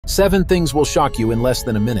7 things will shock you in less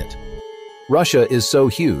than a minute. Russia is so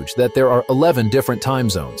huge that there are 11 different time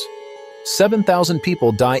zones. 7,000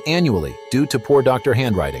 people die annually due to poor doctor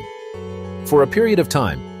handwriting. For a period of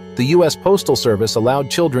time, the U.S. Postal Service allowed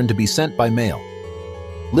children to be sent by mail.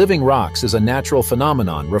 Living rocks is a natural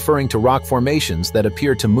phenomenon referring to rock formations that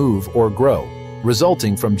appear to move or grow,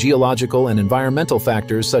 resulting from geological and environmental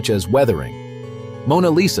factors such as weathering. Mona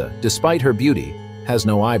Lisa, despite her beauty, has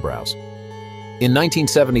no eyebrows. In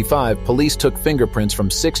 1975, police took fingerprints from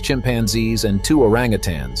 6 chimpanzees and 2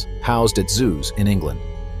 orangutans housed at zoos in England.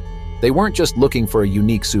 They weren't just looking for a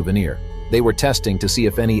unique souvenir. They were testing to see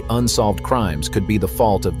if any unsolved crimes could be the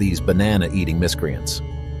fault of these banana-eating miscreants.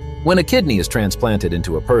 When a kidney is transplanted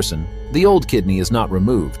into a person, the old kidney is not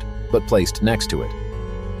removed, but placed next to it.